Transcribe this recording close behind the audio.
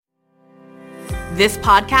This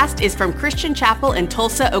podcast is from Christian Chapel in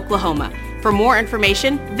Tulsa, Oklahoma. For more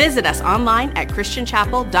information, visit us online at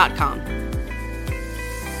christianchapel.com.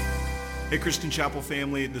 Hey, Christian Chapel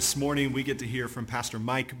family. This morning we get to hear from Pastor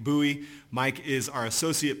Mike Buie. Mike is our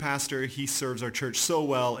associate pastor. He serves our church so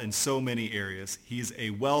well in so many areas. He's a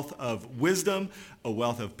wealth of wisdom, a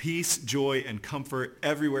wealth of peace, joy, and comfort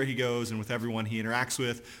everywhere he goes and with everyone he interacts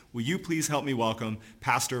with. Will you please help me welcome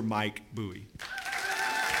Pastor Mike Buie?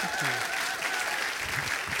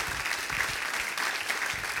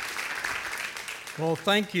 Well,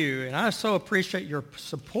 thank you, and I so appreciate your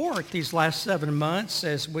support these last 7 months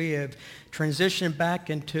as we have transitioned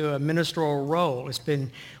back into a ministerial role. It's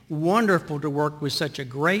been wonderful to work with such a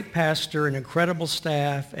great pastor, an incredible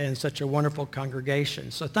staff, and such a wonderful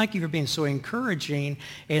congregation. So thank you for being so encouraging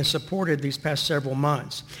and supportive these past several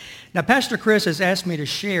months. Now, Pastor Chris has asked me to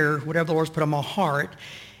share whatever the Lord's put on my heart,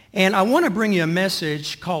 and I want to bring you a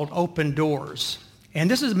message called Open Doors.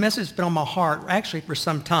 And this is a message that's been on my heart actually for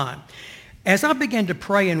some time. As I began to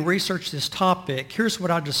pray and research this topic, here's what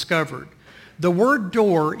I discovered. The word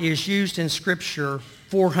door is used in Scripture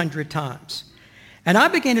 400 times. And I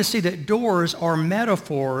began to see that doors are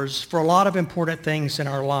metaphors for a lot of important things in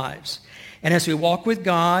our lives. And as we walk with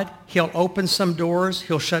God, He'll open some doors,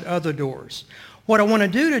 He'll shut other doors. What I want to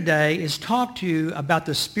do today is talk to you about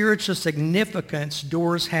the spiritual significance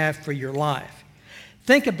doors have for your life.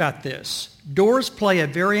 Think about this. Doors play a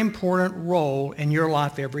very important role in your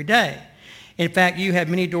life every day. In fact, you have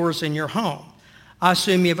many doors in your home. I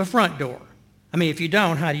assume you have a front door. I mean, if you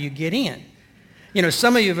don't, how do you get in? You know,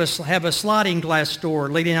 some of you have a sliding glass door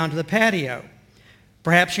leading onto the patio.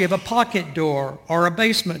 Perhaps you have a pocket door or a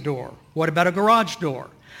basement door. What about a garage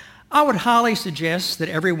door? I would highly suggest that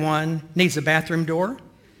everyone needs a bathroom door.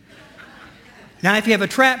 Now, if you have a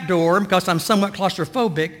trap door, because I'm somewhat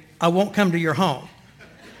claustrophobic, I won't come to your home.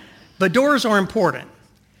 But doors are important.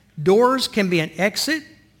 Doors can be an exit.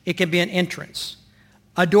 It can be an entrance.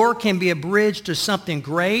 A door can be a bridge to something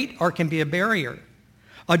great or it can be a barrier.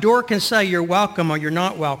 A door can say you're welcome or you're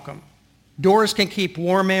not welcome. Doors can keep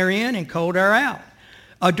warm air in and cold air out.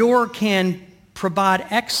 A door can provide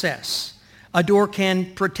access. A door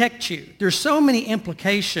can protect you. There's so many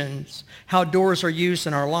implications how doors are used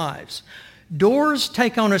in our lives. Doors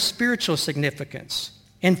take on a spiritual significance.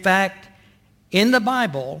 In fact, in the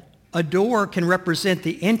Bible, a door can represent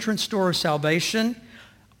the entrance door of salvation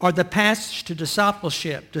or the passage to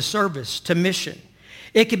discipleship, to service, to mission.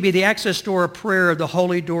 It could be the access door of prayer, the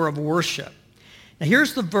holy door of worship. Now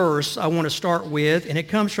here's the verse I want to start with, and it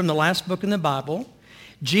comes from the last book in the Bible.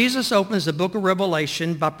 Jesus opens the book of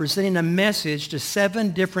Revelation by presenting a message to 7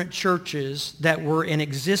 different churches that were in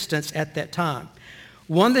existence at that time.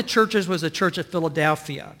 One of the churches was the church of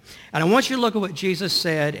Philadelphia. And I want you to look at what Jesus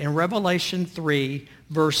said in Revelation 3,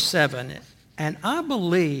 verse 7. And I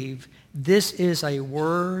believe this is a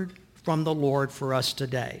word from the Lord for us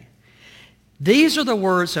today. These are the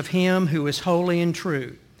words of him who is holy and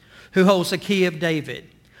true, who holds the key of David.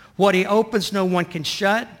 What he opens, no one can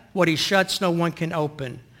shut. What he shuts, no one can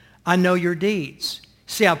open. I know your deeds.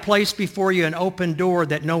 See, I've placed before you an open door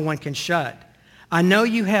that no one can shut. I know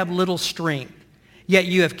you have little strength, yet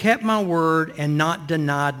you have kept my word and not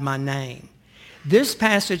denied my name. This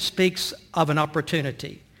passage speaks of an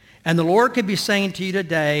opportunity. And the Lord could be saying to you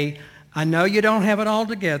today, I know you don't have it all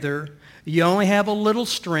together. You only have a little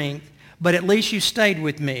strength, but at least you stayed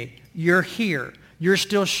with me. You're here. You're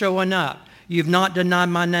still showing up. You've not denied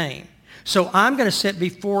my name. So I'm going to set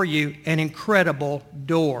before you an incredible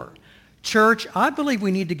door. Church, I believe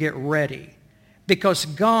we need to get ready because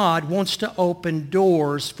God wants to open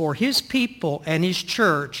doors for his people and his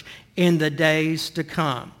church in the days to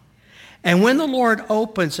come. And when the Lord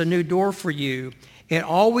opens a new door for you, it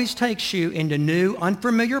always takes you into new,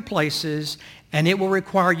 unfamiliar places, and it will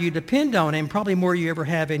require you to depend on him probably more than you ever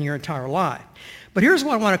have in your entire life. But here's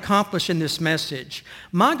what I want to accomplish in this message.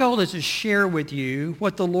 My goal is to share with you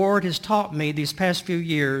what the Lord has taught me these past few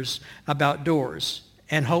years about doors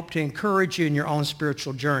and hope to encourage you in your own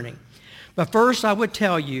spiritual journey. But first, I would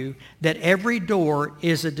tell you that every door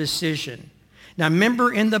is a decision. Now,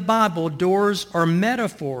 remember in the Bible, doors are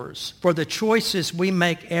metaphors for the choices we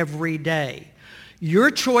make every day.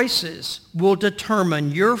 Your choices will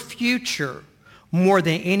determine your future more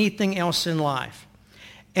than anything else in life.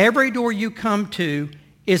 Every door you come to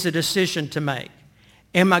is a decision to make.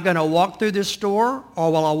 Am I going to walk through this door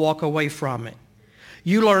or will I walk away from it?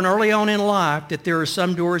 You learn early on in life that there are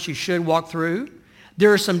some doors you should walk through.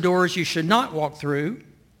 There are some doors you should not walk through.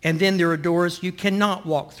 And then there are doors you cannot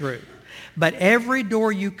walk through. But every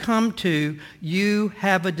door you come to, you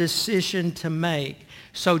have a decision to make.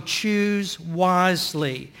 So choose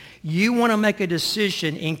wisely. You want to make a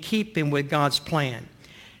decision in keeping with God's plan.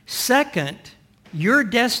 Second, your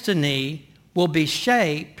destiny will be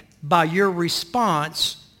shaped by your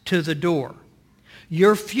response to the door.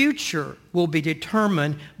 Your future will be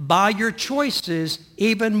determined by your choices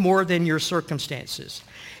even more than your circumstances.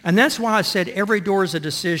 And that's why I said every door is a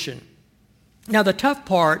decision. Now, the tough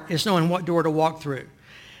part is knowing what door to walk through.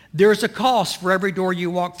 There's a cost for every door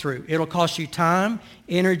you walk through. It'll cost you time,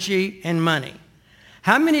 energy, and money.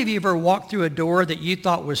 How many of you have ever walked through a door that you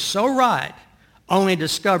thought was so right, only to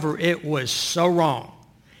discover it was so wrong?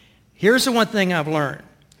 Here's the one thing I've learned.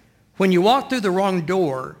 When you walk through the wrong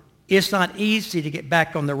door, it's not easy to get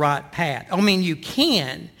back on the right path. I mean, you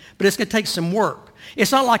can, but it's going to take some work.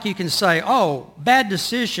 It's not like you can say, oh, bad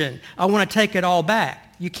decision, I want to take it all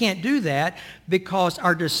back. You can't do that because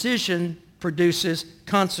our decision produces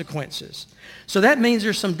consequences. So that means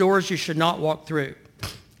there's some doors you should not walk through.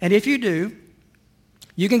 And if you do,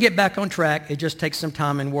 you can get back on track. It just takes some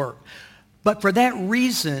time and work. But for that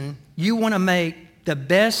reason, you want to make the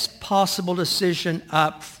best possible decision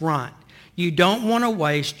up front. You don't want to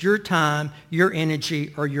waste your time, your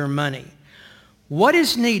energy, or your money. What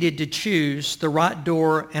is needed to choose the right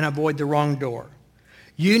door and avoid the wrong door?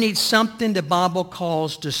 You need something the Bible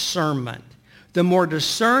calls discernment. The more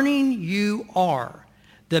discerning you are,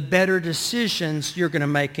 the better decisions you're going to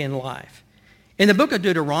make in life. In the book of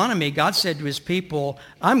Deuteronomy, God said to his people,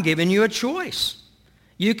 I'm giving you a choice.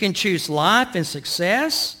 You can choose life and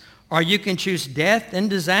success, or you can choose death and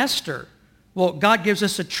disaster. Well, God gives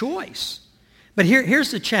us a choice. But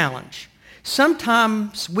here's the challenge.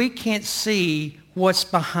 Sometimes we can't see what's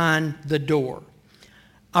behind the door.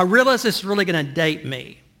 I realize this is really going to date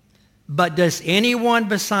me. But does anyone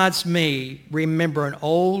besides me remember an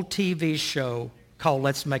old TV show called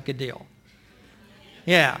Let's Make a Deal?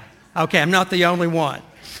 Yeah. Okay, I'm not the only one.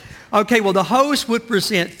 Okay, well, the host would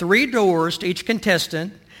present 3 doors to each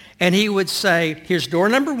contestant, and he would say, here's door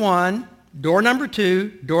number 1, door number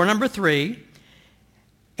 2, door number 3,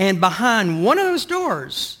 and behind one of those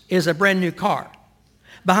doors is a brand new car.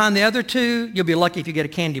 Behind the other 2, you'll be lucky if you get a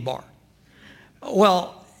candy bar.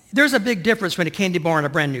 Well, there's a big difference between a candy bar and a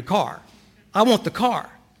brand new car. I want the car.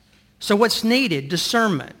 So what's needed?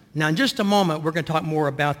 Discernment. Now, in just a moment, we're going to talk more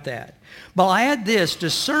about that. But I'll add this.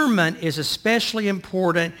 Discernment is especially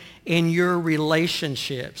important in your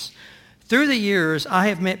relationships. Through the years, I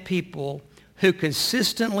have met people who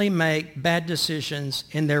consistently make bad decisions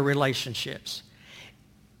in their relationships.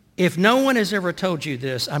 If no one has ever told you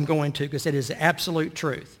this, I'm going to, because it is the absolute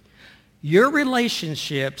truth. Your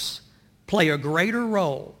relationships play a greater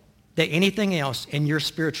role than anything else in your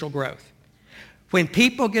spiritual growth. When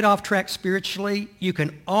people get off track spiritually, you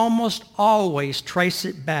can almost always trace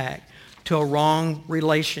it back to a wrong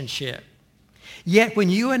relationship. Yet when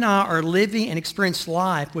you and I are living and experience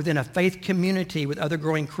life within a faith community with other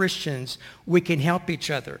growing Christians, we can help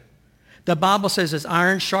each other. The Bible says as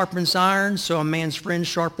iron sharpens iron, so a man's friend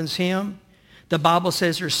sharpens him. The Bible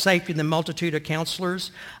says there's safety in the multitude of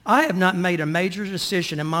counselors. I have not made a major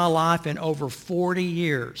decision in my life in over 40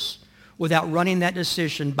 years without running that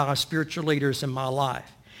decision by spiritual leaders in my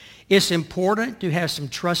life. It's important to have some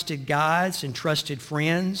trusted guides and trusted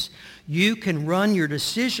friends you can run your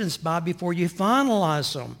decisions by before you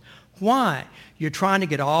finalize them. Why? You're trying to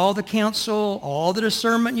get all the counsel, all the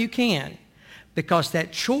discernment you can, because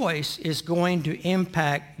that choice is going to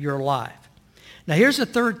impact your life. Now, here's the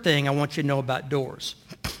third thing I want you to know about doors.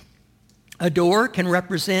 A door can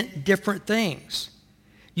represent different things.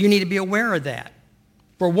 You need to be aware of that.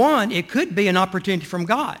 For one, it could be an opportunity from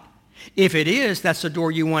God. If it is, that's the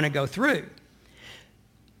door you want to go through.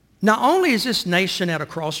 Not only is this nation at a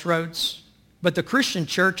crossroads, but the Christian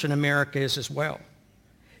church in America is as well.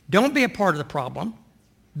 Don't be a part of the problem.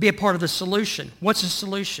 Be a part of the solution. What's the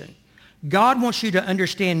solution? God wants you to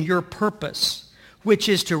understand your purpose, which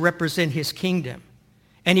is to represent his kingdom.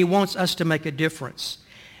 And he wants us to make a difference.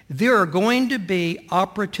 There are going to be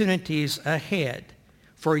opportunities ahead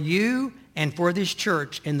for you and for this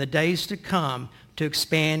church in the days to come to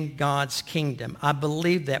expand God's kingdom. I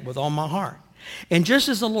believe that with all my heart. And just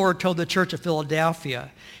as the Lord told the church of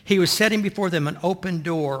Philadelphia, he was setting before them an open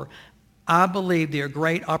door. I believe there are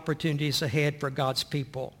great opportunities ahead for God's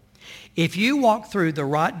people. If you walk through the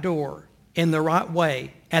right door in the right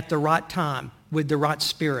way at the right time with the right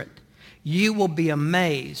spirit, you will be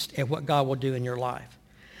amazed at what God will do in your life.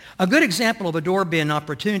 A good example of a door being an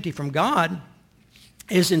opportunity from God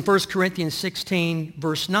is in 1 Corinthians 16,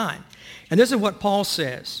 verse 9. And this is what Paul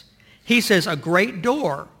says. He says, a great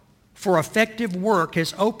door for effective work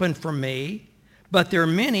has opened for me, but there are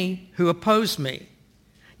many who oppose me.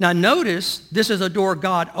 Now notice, this is a door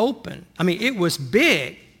God opened. I mean, it was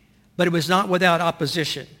big, but it was not without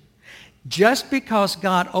opposition. Just because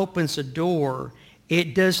God opens a door,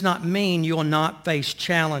 it does not mean you'll not face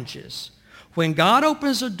challenges. When God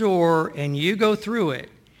opens a door and you go through it,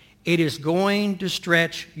 it is going to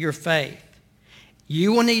stretch your faith.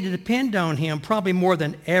 You will need to depend on him probably more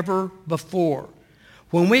than ever before.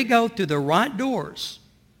 When we go through the right doors,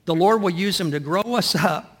 the Lord will use them to grow us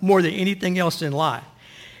up more than anything else in life.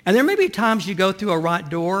 And there may be times you go through a right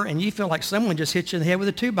door and you feel like someone just hit you in the head with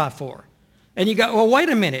a 2x4. And you go, well, wait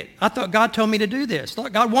a minute. I thought God told me to do this. I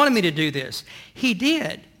thought God wanted me to do this. He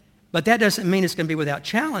did. But that doesn't mean it's going to be without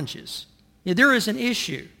challenges. There is an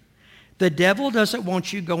issue. The devil doesn't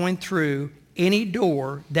want you going through any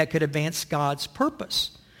door that could advance God's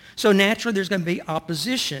purpose. So naturally, there's going to be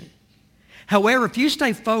opposition. However, if you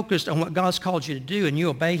stay focused on what God's called you to do and you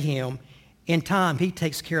obey him, in time, he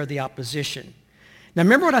takes care of the opposition. Now,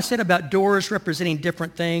 remember what I said about doors representing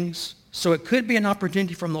different things? So it could be an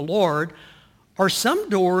opportunity from the Lord, or some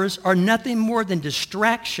doors are nothing more than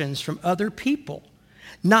distractions from other people.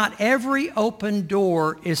 Not every open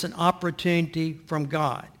door is an opportunity from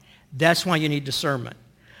God. That's why you need discernment.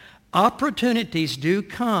 Opportunities do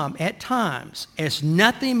come at times as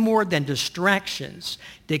nothing more than distractions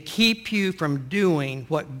to keep you from doing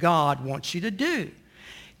what God wants you to do.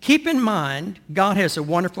 Keep in mind, God has a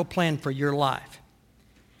wonderful plan for your life.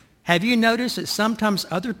 Have you noticed that sometimes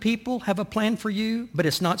other people have a plan for you, but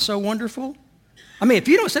it's not so wonderful? I mean, if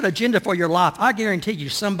you don't set an agenda for your life, I guarantee you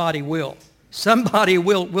somebody will. Somebody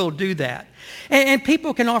will do that. And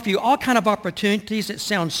people can offer you all kind of opportunities that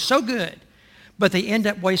sound so good, but they end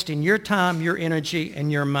up wasting your time, your energy,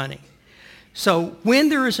 and your money. So when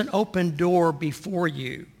there is an open door before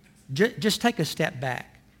you, just take a step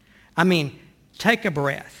back. I mean, take a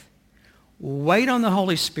breath. Wait on the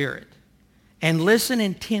Holy Spirit and listen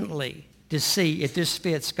intently to see if this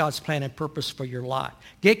fits God's plan and purpose for your life.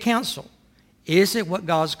 Get counsel. Is it what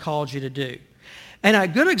God's called you to do? And a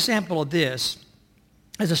good example of this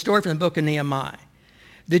is a story from the book of Nehemiah.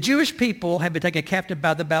 The Jewish people have been taken captive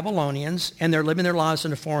by the Babylonians, and they're living their lives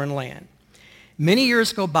in a foreign land. Many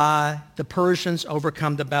years go by, the Persians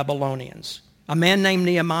overcome the Babylonians. A man named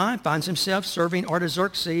Nehemiah finds himself serving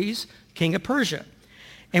Artaxerxes, king of Persia.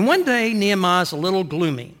 And one day, Nehemiah's a little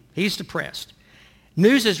gloomy. He's depressed.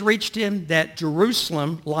 News has reached him that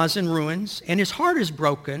Jerusalem lies in ruins, and his heart is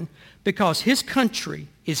broken because his country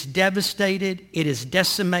is devastated, it is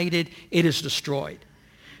decimated, it is destroyed.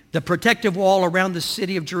 The protective wall around the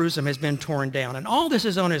city of Jerusalem has been torn down, and all this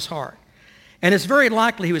is on his heart. And it's very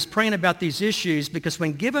likely he was praying about these issues because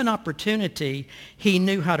when given opportunity, he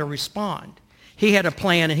knew how to respond. He had a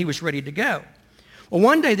plan and he was ready to go. Well,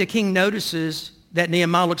 one day the king notices that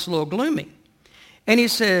Nehemiah looks a little gloomy. And he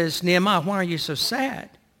says, Nehemiah, why are you so sad?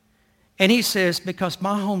 And he says, because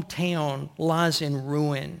my hometown lies in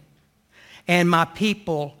ruin and my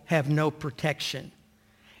people have no protection.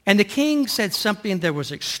 And the king said something that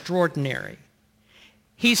was extraordinary.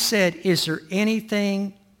 He said, is there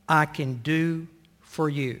anything I can do for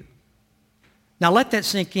you? Now let that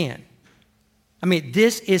sink in. I mean,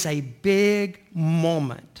 this is a big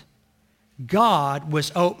moment. God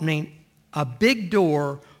was opening a big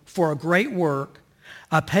door for a great work.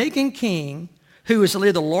 A pagan king who is to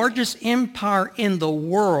lead the largest empire in the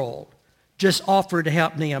world just offered to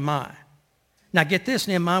help Nehemiah. Now get this,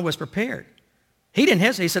 Nehemiah was prepared. He didn't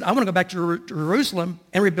hesitate. He said, I want to go back to Jerusalem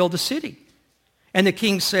and rebuild the city. And the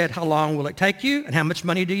king said, how long will it take you and how much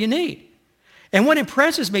money do you need? And what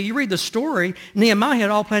impresses me, you read the story, Nehemiah had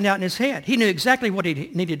it all planned out in his head. He knew exactly what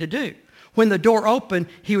he needed to do. When the door opened,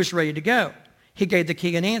 he was ready to go. He gave the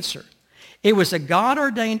king an answer. It was a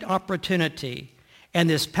God-ordained opportunity, and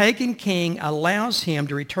this pagan king allows him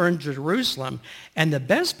to return to Jerusalem. And the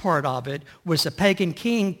best part of it was the pagan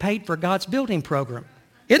king paid for God's building program.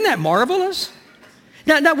 Isn't that marvelous?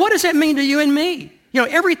 Now what does that mean to you and me? You know,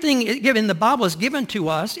 everything given in the Bible is given to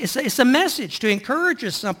us. It's a message to encourage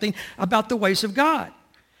us something about the ways of God.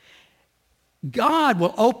 God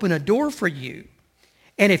will open a door for you.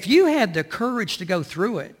 And if you have the courage to go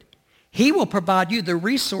through it, he will provide you the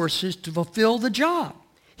resources to fulfill the job.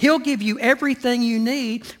 He'll give you everything you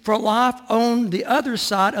need for life on the other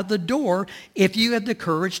side of the door if you have the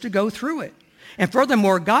courage to go through it. And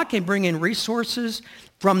furthermore, God can bring in resources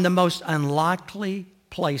from the most unlikely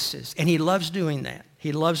places. And he loves doing that.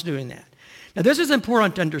 He loves doing that. Now, this is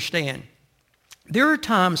important to understand. There are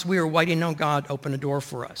times we are waiting on God to open a door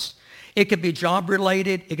for us. It could be job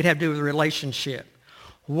related. It could have to do with a relationship.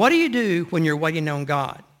 What do you do when you're waiting on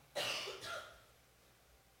God?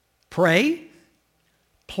 Pray,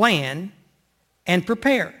 plan, and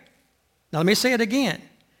prepare. Now, let me say it again.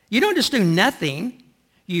 You don't just do nothing.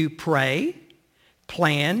 You pray,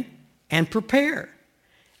 plan, and prepare.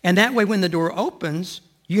 And that way when the door opens,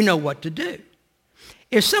 you know what to do.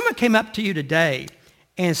 If someone came up to you today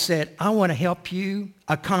and said, I want to help you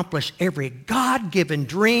accomplish every God-given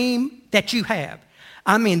dream that you have.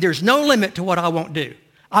 I mean, there's no limit to what I won't do.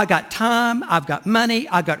 I got time, I've got money,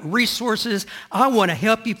 I've got resources. I want to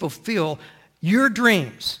help you fulfill your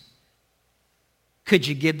dreams. Could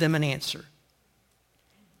you give them an answer?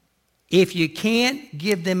 If you can't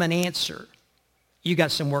give them an answer, you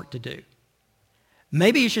got some work to do.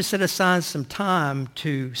 Maybe you should set aside some time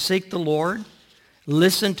to seek the Lord,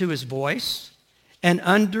 listen to his voice, and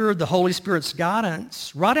under the Holy Spirit's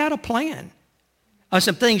guidance, write out a plan of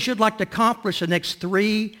some things you'd like to accomplish the next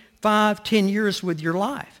 3, 5, 10 years with your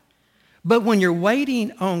life. But when you're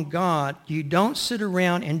waiting on God, you don't sit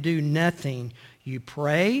around and do nothing. You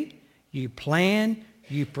pray, you plan,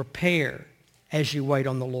 you prepare as you wait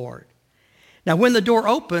on the Lord. Now, when the door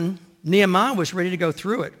opened, Nehemiah was ready to go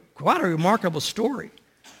through it. Quite a remarkable story.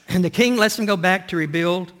 And the king lets him go back to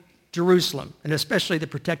rebuild Jerusalem, and especially the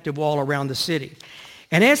protective wall around the city.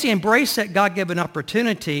 And as he embraced that God-given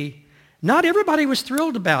opportunity, not everybody was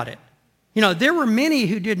thrilled about it. You know, there were many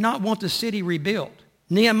who did not want the city rebuilt.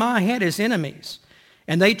 Nehemiah had his enemies,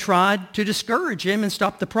 and they tried to discourage him and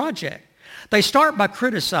stop the project. They start by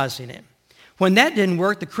criticizing him. When that didn't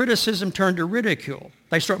work, the criticism turned to ridicule.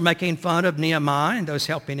 They start making fun of Nehemiah and those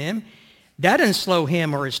helping him. That didn't slow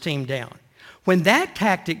him or his team down. When that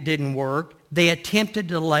tactic didn't work, they attempted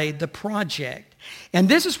to delay the project. And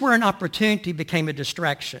this is where an opportunity became a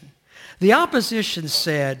distraction. The opposition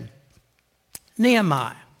said,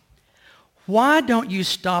 Nehemiah, why don't you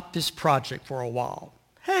stop this project for a while?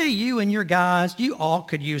 Hey, you and your guys, you all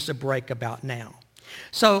could use a break about now.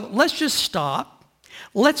 So let's just stop.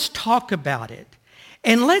 Let's talk about it.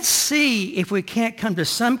 And let's see if we can't come to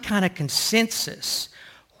some kind of consensus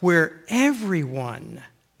where everyone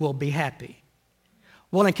will be happy.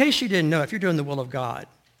 Well, in case you didn't know, if you're doing the will of God,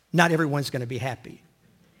 not everyone's going to be happy.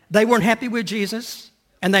 They weren't happy with Jesus,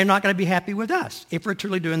 and they're not going to be happy with us if we're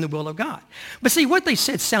truly doing the will of God. But see, what they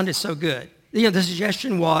said sounded so good. You know, the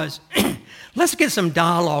suggestion was, let's get some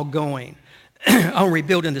dialogue going on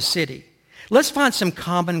rebuilding the city. Let's find some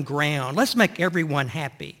common ground. Let's make everyone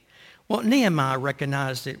happy. Well, Nehemiah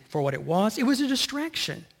recognized it for what it was. It was a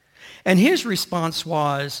distraction. And his response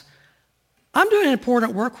was, I'm doing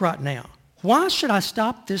important work right now. Why should I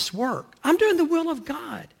stop this work? I'm doing the will of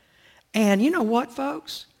God. And you know what,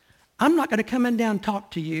 folks? I'm not going to come in down and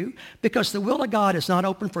talk to you because the will of God is not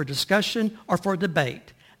open for discussion or for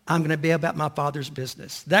debate. I'm going to be about my Father's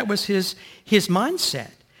business. That was his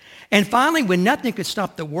mindset. And finally, when nothing could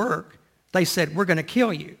stop the work, they said, we're going to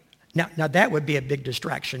kill you. Now that would be a big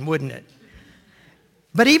distraction, wouldn't it?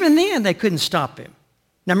 But even then, they couldn't stop him.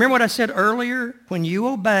 Now, remember what I said earlier? When you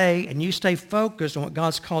obey and you stay focused on what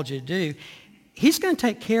God's called you to do, he's going to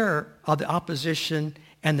take care of the opposition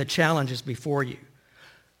and the challenges before you.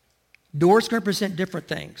 Doors represent different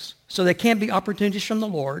things. So they can be opportunities from the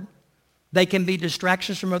Lord. They can be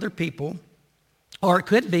distractions from other people. Or it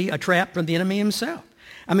could be a trap from the enemy himself.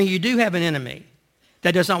 I mean, you do have an enemy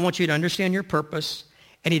that does not want you to understand your purpose,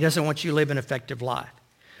 and he doesn't want you to live an effective life.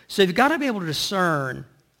 So you've got to be able to discern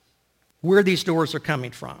where these doors are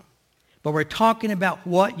coming from. But we're talking about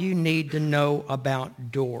what you need to know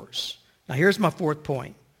about doors. Now, here's my fourth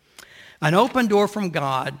point. An open door from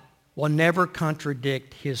God will never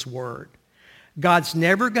contradict his word. God's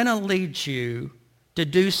never going to lead you to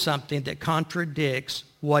do something that contradicts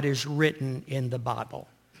what is written in the Bible.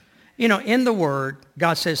 You know, in the word,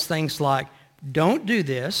 God says things like, don't do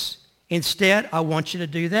this. Instead, I want you to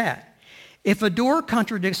do that. If a door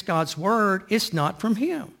contradicts God's word, it's not from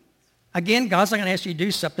him. Again, God's not going to ask you to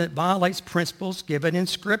do something that violates principles given in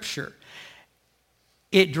Scripture.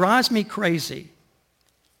 It drives me crazy.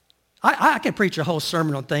 I could preach a whole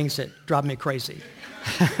sermon on things that drive me crazy.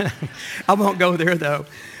 I won't go there, though.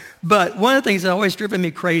 But one of the things that always driven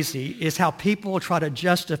me crazy is how people try to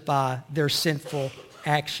justify their sinful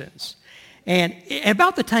actions. And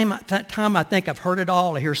about the time I think I've heard it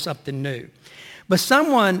all, I hear something new. But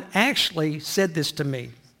someone actually said this to me.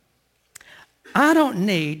 I don't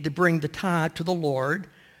need to bring the tithe to the Lord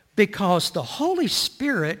because the Holy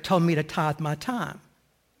Spirit told me to tithe my time.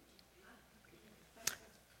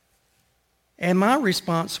 And my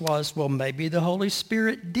response was, well, maybe the Holy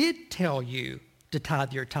Spirit did tell you to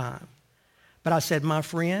tithe your time. But I said, my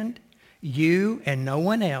friend, you and no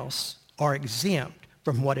one else are exempt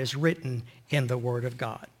from what is written in the Word of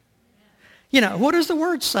God. You know, what does the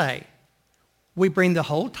Word say? We bring the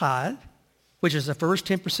whole tithe, which is the first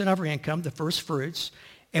 10% of our income, the first fruits,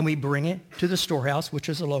 and we bring it to the storehouse, which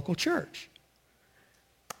is a local church.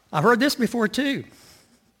 I've heard this before too.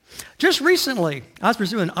 Just recently, I was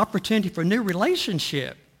pursuing an opportunity for a new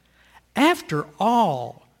relationship. After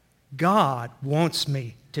all, God wants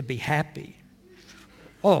me to be happy.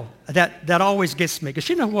 Oh, that always gets me. Because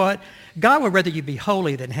you know what? God would rather you be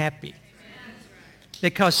holy than happy.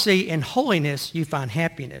 Because, see, in holiness, you find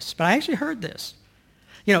happiness. But I actually heard this.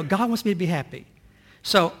 You know, God wants me to be happy.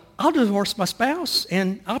 So I'll divorce my spouse,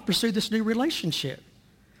 and I'll pursue this new relationship.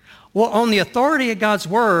 Well, on the authority of God's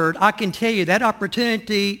word, I can tell you that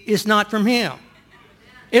opportunity is not from him.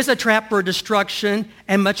 It's a trap for destruction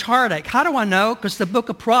and much heartache. How do I know? Because the book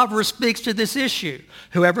of Proverbs speaks to this issue.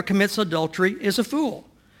 Whoever commits adultery is a fool.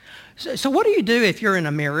 So what do you do if you're in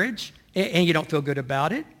a marriage and you don't feel good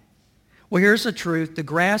about it? Well, here's the truth. The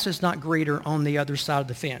grass is not greener on the other side of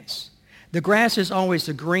the fence. The grass is always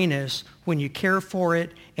the greenest when you care for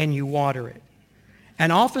it and you water it.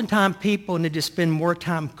 And oftentimes people need to spend more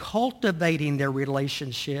time cultivating their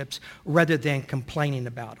relationships rather than complaining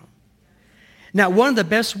about them. Now, one of the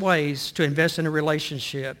best ways to invest in a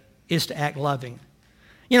relationship is to act loving.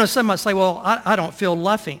 You know, some might say, well, I don't feel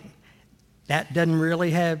loving. That doesn't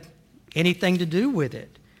really have anything to do with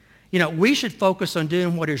it. You know, we should focus on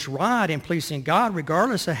doing what is right and pleasing God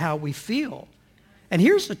regardless of how we feel. And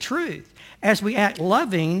here's the truth. As we act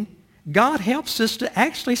loving, God helps us to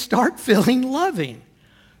actually start feeling loving.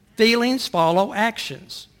 Feelings follow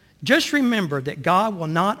actions. Just remember that God will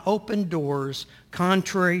not open doors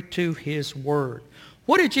contrary to his word.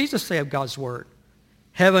 What did Jesus say of God's word?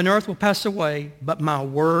 Heaven and earth will pass away, but my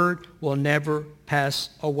word will never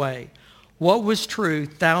pass away. What was true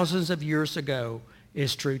thousands of years ago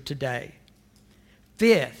is true today.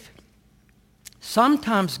 Fifth,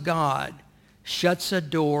 sometimes God shuts a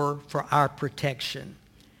door for our protection.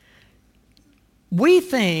 We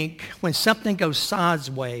think when something goes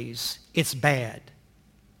sideways, it's bad.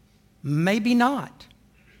 Maybe not.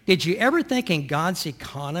 Did you ever think in God's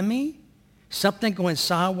economy, something going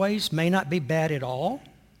sideways may not be bad at all?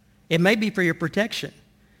 It may be for your protection.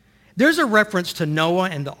 There's a reference to Noah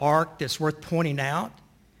and the ark that's worth pointing out.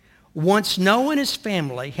 Once Noah and his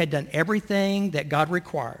family had done everything that God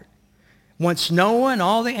required, once Noah and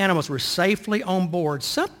all the animals were safely on board,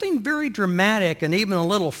 something very dramatic and even a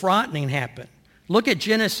little frightening happened. Look at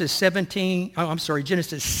Genesis 7,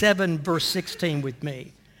 verse 16 with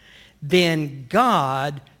me. Then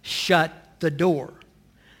God shut the door.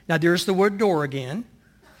 Now there's the word door again,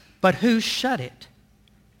 but who shut it?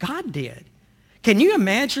 God did. Can you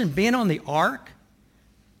imagine being on the ark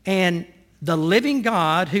and the living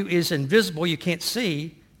God, who is invisible, you can't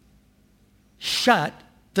see, shut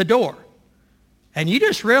the door? And you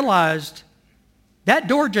just realized that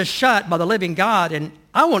door just shut by the living God, and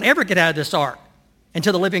I won't ever get out of this ark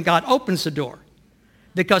until the living God opens the door.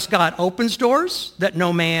 Because God opens doors that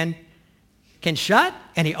no man can shut,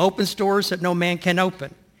 and he opens doors that no man can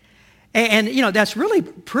open. And you know, that's really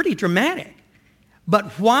pretty dramatic.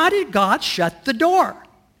 But why did God shut the door?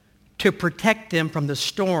 To protect them from the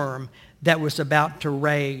storm that was about to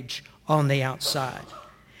rage on the outside.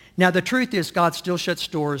 Now, the truth is God still shuts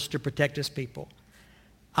doors to protect his people.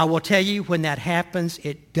 I will tell you, when that happens,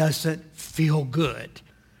 it doesn't feel good.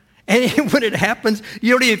 And when it happens,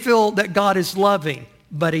 you don't even feel that God is loving,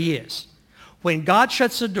 but he is. When God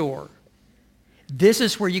shuts a door, this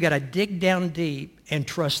is where you got to dig down deep and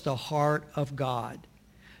trust the heart of God.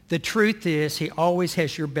 The truth is, he always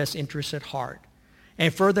has your best interest at heart.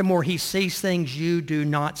 And furthermore, he sees things you do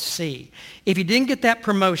not see. If you didn't get that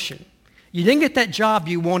promotion, you didn't get that job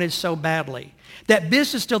you wanted so badly, that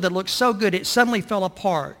business deal that looked so good it suddenly fell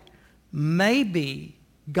apart, maybe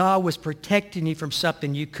God was protecting you from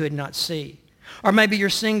something you could not see. Or maybe you're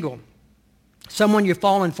single. Someone you've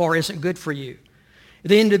fallen for isn't good for you.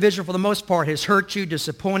 The individual, for the most part, has hurt you,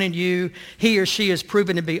 disappointed you. He or she has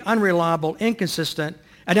proven to be unreliable, inconsistent,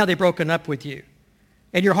 and now they've broken up with you.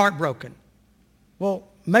 And you're heartbroken. Well,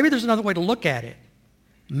 maybe there's another way to look at it.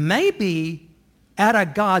 Maybe out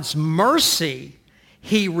of God's mercy,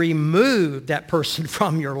 he removed that person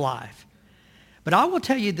from your life. But I will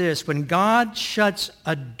tell you this, when God shuts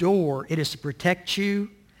a door, it is to protect you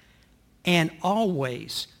and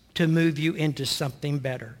always to move you into something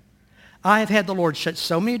better. I have had the Lord shut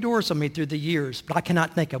so many doors on me through the years, but I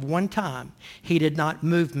cannot think of one time he did not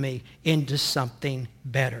move me into something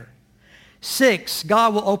better. 6,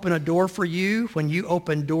 God will open a door for you when you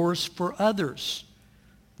open doors for others.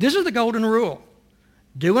 This is the golden rule.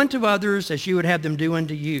 Do unto others as you would have them do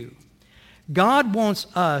unto you. God wants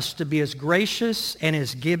us to be as gracious and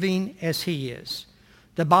as giving as he is.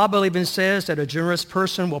 The Bible even says that a generous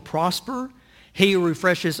person will prosper He who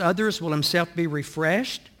refreshes others will himself be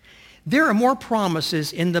refreshed. There are more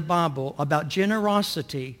promises in the Bible about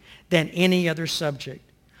generosity than any other subject.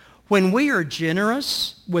 When we are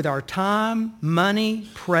generous with our time, money,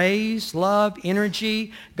 praise, love,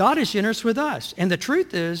 energy, God is generous with us. And the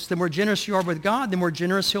truth is, the more generous you are with God, the more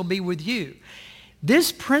generous he'll be with you.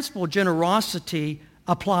 This principle of generosity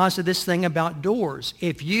applies to this thing about doors.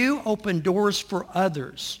 If you open doors for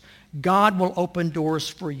others, God will open doors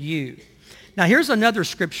for you. Now here's another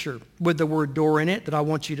scripture with the word door in it that I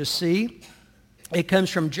want you to see. It comes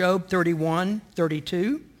from Job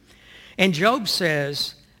 31:32. And Job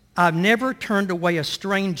says, I've never turned away a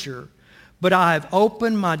stranger, but I have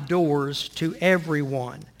opened my doors to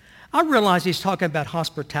everyone. I realize he's talking about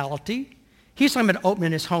hospitality. He's talking about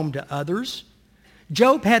opening his home to others.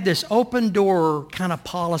 Job had this open door kind of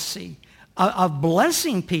policy of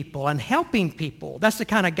blessing people and helping people. That's the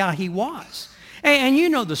kind of guy he was. And you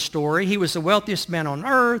know the story. He was the wealthiest man on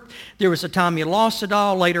earth. There was a time he lost it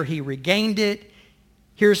all. Later he regained it.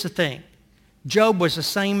 Here's the thing. Job was the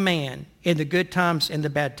same man in the good times and the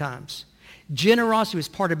bad times. Generosity was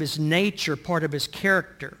part of his nature, part of his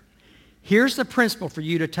character. Here's the principle for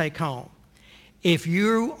you to take home. If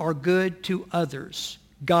you are good to others,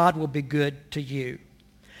 God will be good to you.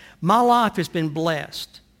 My life has been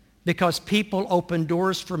blessed because people opened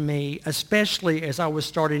doors for me, especially as I was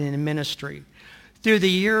starting in ministry. Through the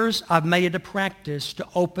years, I've made it a practice to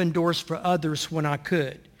open doors for others when I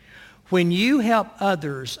could. When you help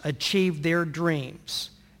others achieve their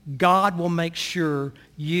dreams, God will make sure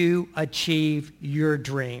you achieve your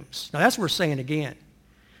dreams. Now that's what we're saying again.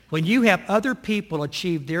 When you help other people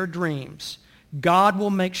achieve their dreams, God will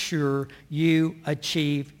make sure you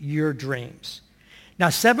achieve your dreams. Now,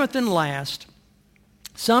 seventh and last,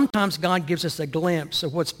 sometimes God gives us a glimpse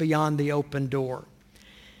of what's beyond the open door.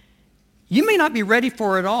 You may not be ready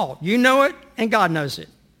for it all. You know it, and God knows it.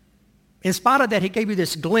 In spite of that, he gave you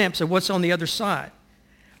this glimpse of what's on the other side.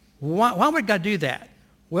 Why would God do that?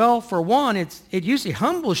 Well, for one, it usually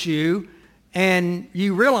humbles you, and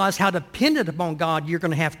you realize how dependent upon God you're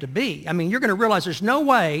going to have to be. I mean, you're going to realize there's no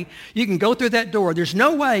way you can go through that door. There's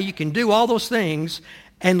no way you can do all those things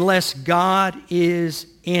unless God is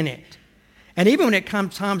in it. And even when it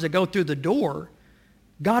comes time to go through the door,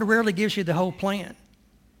 God rarely gives you the whole plan.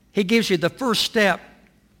 He gives you the first step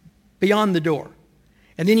beyond the door.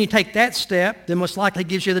 And then you take that step, then most likely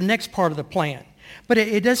gives you the next part of the plan. But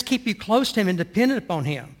it does keep you close to him and dependent upon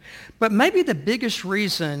him. But maybe the biggest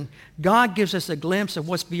reason God gives us a glimpse of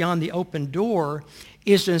what's beyond the open door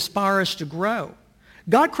is to inspire us to grow.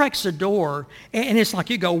 God cracks the door, and it's like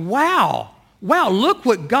you go, wow, look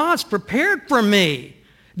what God's prepared for me.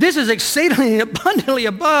 This is exceedingly abundantly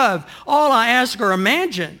above all I ask or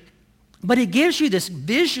imagine. But he gives you this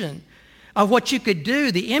vision of what you could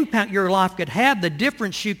do, the impact your life could have, the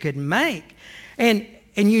difference you could make. And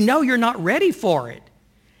you know you're not ready for it.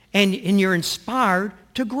 And you're inspired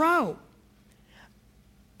to grow.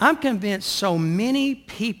 I'm convinced so many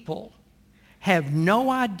people have no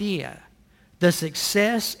idea the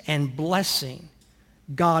success and blessing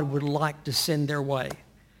God would like to send their way.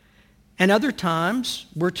 And other times,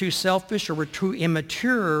 we're too selfish or we're too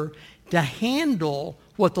immature to handle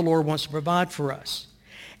what the Lord wants to provide for us.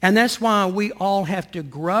 And that's why we all have to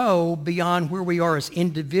grow beyond where we are as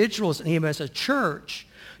individuals and even as a church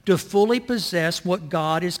to fully possess what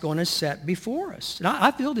God is going to set before us. And I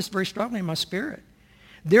feel this very strongly in my spirit.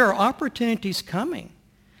 There are opportunities coming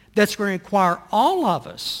that's going to require all of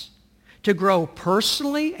us to grow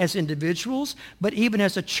personally as individuals, but even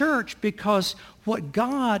as a church, because what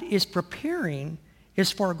God is preparing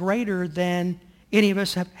is far greater than any of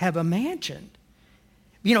us have imagined.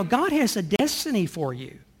 You know, God has a destiny for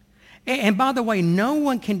you. And by the way, no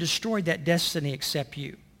one can destroy that destiny except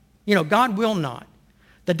you. You know, God will not.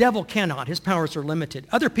 The devil cannot. His powers are limited.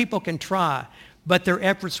 Other people can try, but their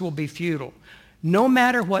efforts will be futile. No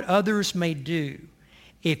matter what others may do,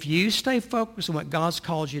 if you stay focused on what God's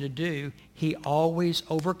called you to do, he always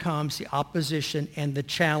overcomes the opposition and the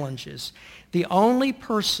challenges. The only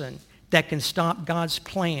person that can stop God's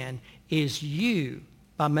plan is you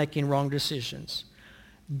by making wrong decisions.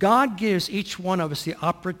 God gives each one of us the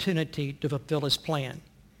opportunity to fulfill his plan,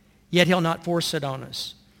 yet he'll not force it on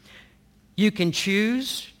us. You can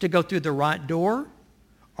choose to go through the right door,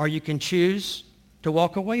 or you can choose to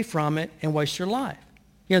walk away from it and waste your life.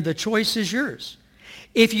 You know, the choice is yours.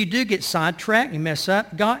 If you do get sidetracked and mess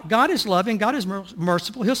up, God is loving, God is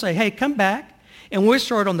merciful. He'll say, hey, come back, and we'll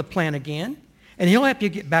start on the plan again, and he'll help you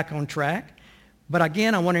get back on track. But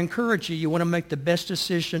again, I want to encourage you, you want to make the best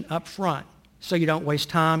decision up front so you don't waste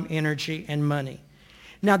time, energy, and money.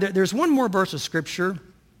 Now, there's one more verse of Scripture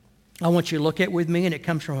I want you to look at with me, and it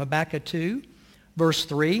comes from Habakkuk 2, verse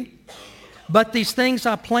 3. But these things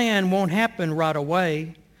I plan won't happen right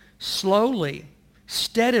away. Slowly,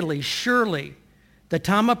 steadily, surely, the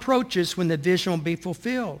time approaches when the vision will be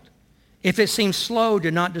fulfilled. If it seems slow,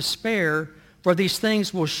 do not despair, for these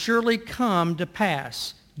things will surely come to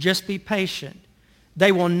pass. Just be patient.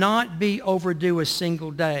 They will not be overdue a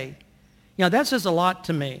single day. You know, that says a lot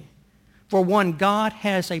to me. For one, God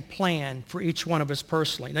has a plan for each one of us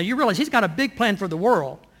personally. Now, you realize he's got a big plan for the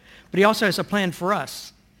world, but he also has a plan for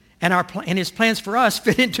us. And his plans for us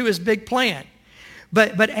fit into his big plan.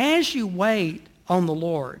 But as you wait on the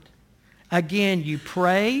Lord, again, you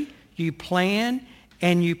pray, you plan,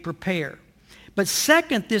 and you prepare. But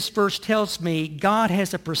second, this verse tells me God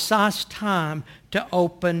has a precise time to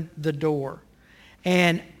open the door.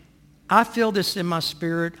 And I feel this in my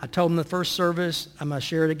spirit. I told them the first service. I'm going to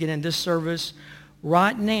share it again in this service.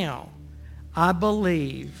 Right now, I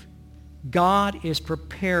believe God is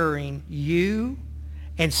preparing you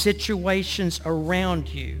and situations around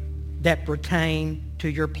you that pertain to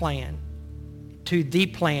your plan, to the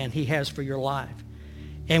plan he has for your life.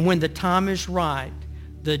 And when the time is right,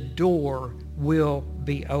 the door will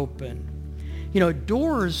be open. You know,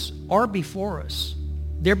 doors are before us.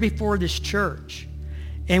 They're before this church.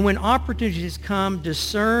 And when opportunities come,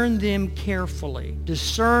 discern them carefully.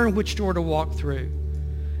 Discern which door to walk through.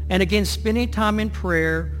 And again, spending time in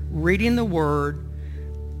prayer, reading the Word,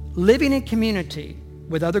 living in community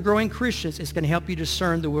with other growing Christians is going to help you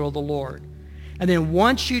discern the will of the Lord. And then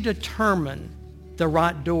once you determine the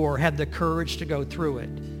right door, have the courage to go through it.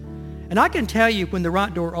 And I can tell you when the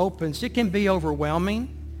right door opens, it can be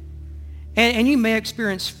overwhelming. And you may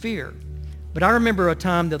experience fear. But I remember a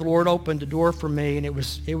time that the Lord opened a door for me, and it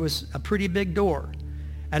was a pretty big door.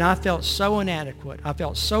 And I felt so inadequate. I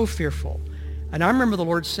felt so fearful. And I remember the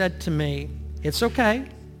Lord said to me, it's okay.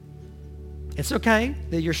 It's okay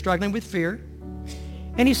that you're struggling with fear.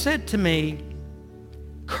 And he said to me,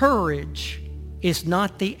 courage is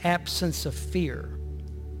not the absence of fear,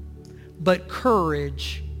 but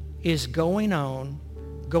courage is going on,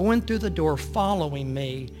 going through the door, following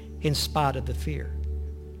me in spite of the fear.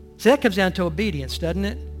 So that comes down to obedience, doesn't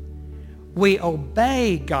it? We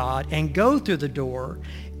obey God and go through the door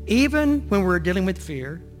even when we're dealing with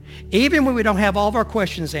fear, even when we don't have all of our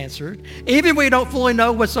questions answered, even when we don't fully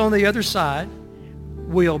know what's on the other side.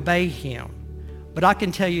 We obey him. But I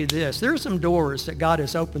can tell you this, there are some doors that God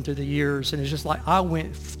has opened through the years, and it's just like I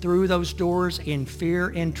went through those doors in fear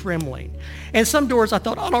and trembling. And some doors I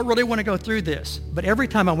thought, I don't really want to go through this. But every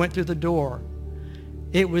time I went through the door,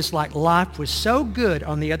 it was like life was so good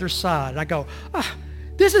on the other side. And I go,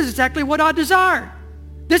 this is exactly what I desired.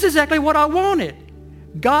 This is exactly what I wanted.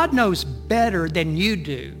 God knows better than you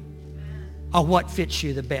do on what fits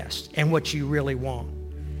you the best and what you really want.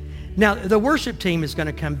 Now, the worship team is going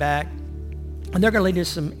to come back, and they're going to lead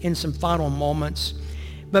us in some final moments.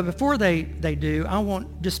 But before they do, I want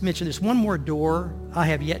to just mention this one more door I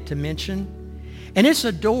have yet to mention. And it's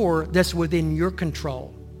a door that's within your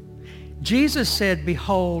control. Jesus said,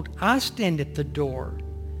 behold, I stand at the door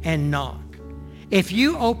and knock. If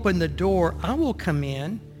you open the door, I will come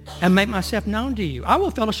in and make myself known to you. I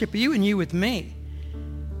will fellowship with you and you with me.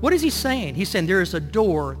 What is he saying? He's saying there is a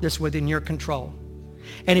door that's within your control.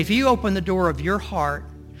 And if you open the door of your heart,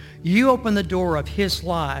 you open the door of his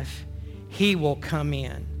life, he will come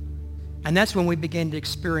in. And that's when we begin to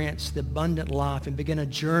experience the abundant life and begin a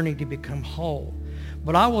journey to become whole.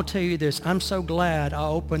 But I will tell you this, I'm so glad I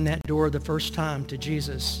opened that door the first time to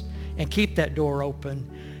Jesus, and keep that door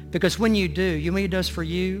open. Because when you do, you know what he does for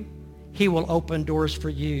you? He will open doors for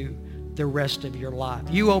you the rest of your life.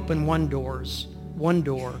 You open one door,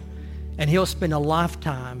 and he'll spend a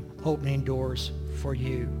lifetime opening doors for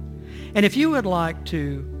you. And if you would like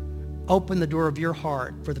to open the door of your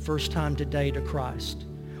heart for the first time today to Christ,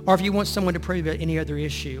 or if you want someone to pray about any other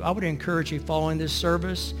issue, I would encourage you following this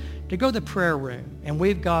service to go to the prayer room. And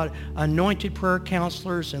we've got anointed prayer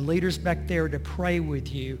counselors and leaders back there to pray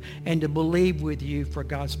with you and to believe with you for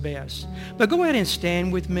God's best. But go ahead and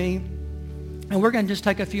stand with me. And we're going to just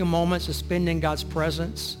take a few moments to spend in God's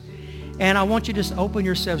presence. And I want you to just open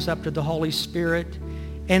yourselves up to the Holy Spirit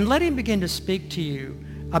and let him begin to speak to you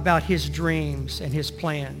about his dreams and his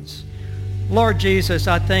plans. Lord Jesus,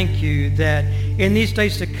 I thank you that in these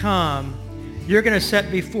days to come, you're going to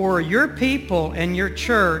set before your people and your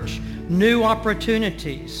church new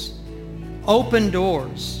opportunities, open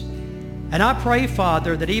doors. And I pray,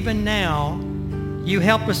 Father, that even now you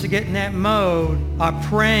help us to get in that mode of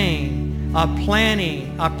praying, of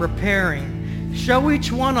planning, of preparing. Show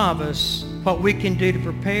each one of us what we can do to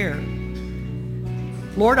prepare.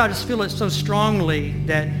 Lord, I just feel it so strongly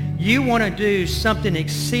that you want to do something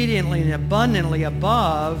exceedingly and abundantly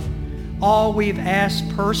above all we've asked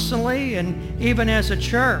personally and even as a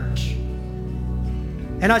church.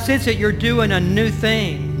 And I sense that you're doing a new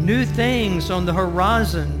things on the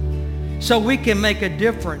horizon so we can make a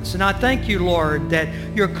difference. And I thank you, Lord, that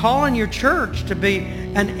you're calling your church to be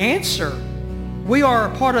an answer. We are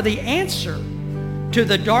a part of the answer to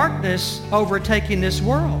the darkness overtaking this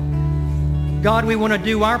world. God, we want to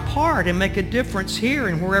do our part and make a difference here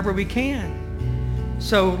and wherever we can.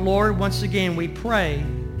 So, Lord, once again, we pray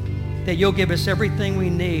that you'll give us everything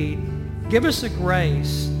we need. Give us the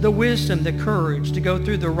grace, the wisdom, the courage to go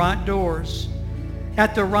through the right doors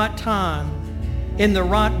at the right time, in the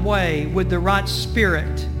right way, with the right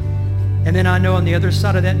spirit. And then I know on the other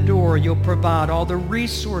side of that door, you'll provide all the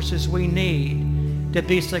resources we need to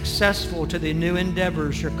be successful to the new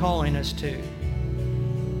endeavors you're calling us to.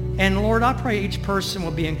 And Lord, I pray each person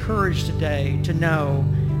will be encouraged today to know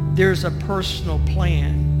there's a personal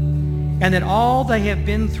plan and that all they have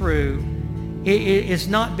been through, it's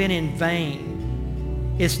not been in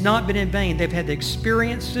vain. It's not been in vain. They've had the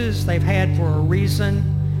experiences they've had for a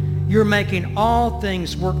reason. You're making all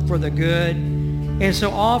things work for the good. And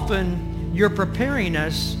so often you're preparing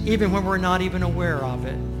us even when we're not even aware of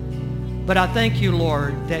it. But I thank you,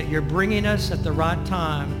 Lord, that you're bringing us at the right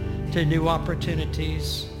time to new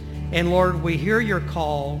opportunities. And Lord, we hear your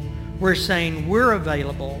call. We're saying we're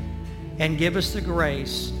available, and give us the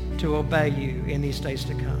grace to obey you in these days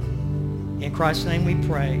to come. In Christ's name we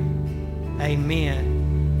pray.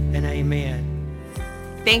 Amen and amen.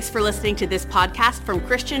 Thanks for listening to this podcast from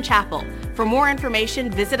Christian Chapel. For more information,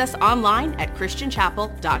 visit us online at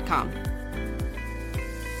christianchapel.com.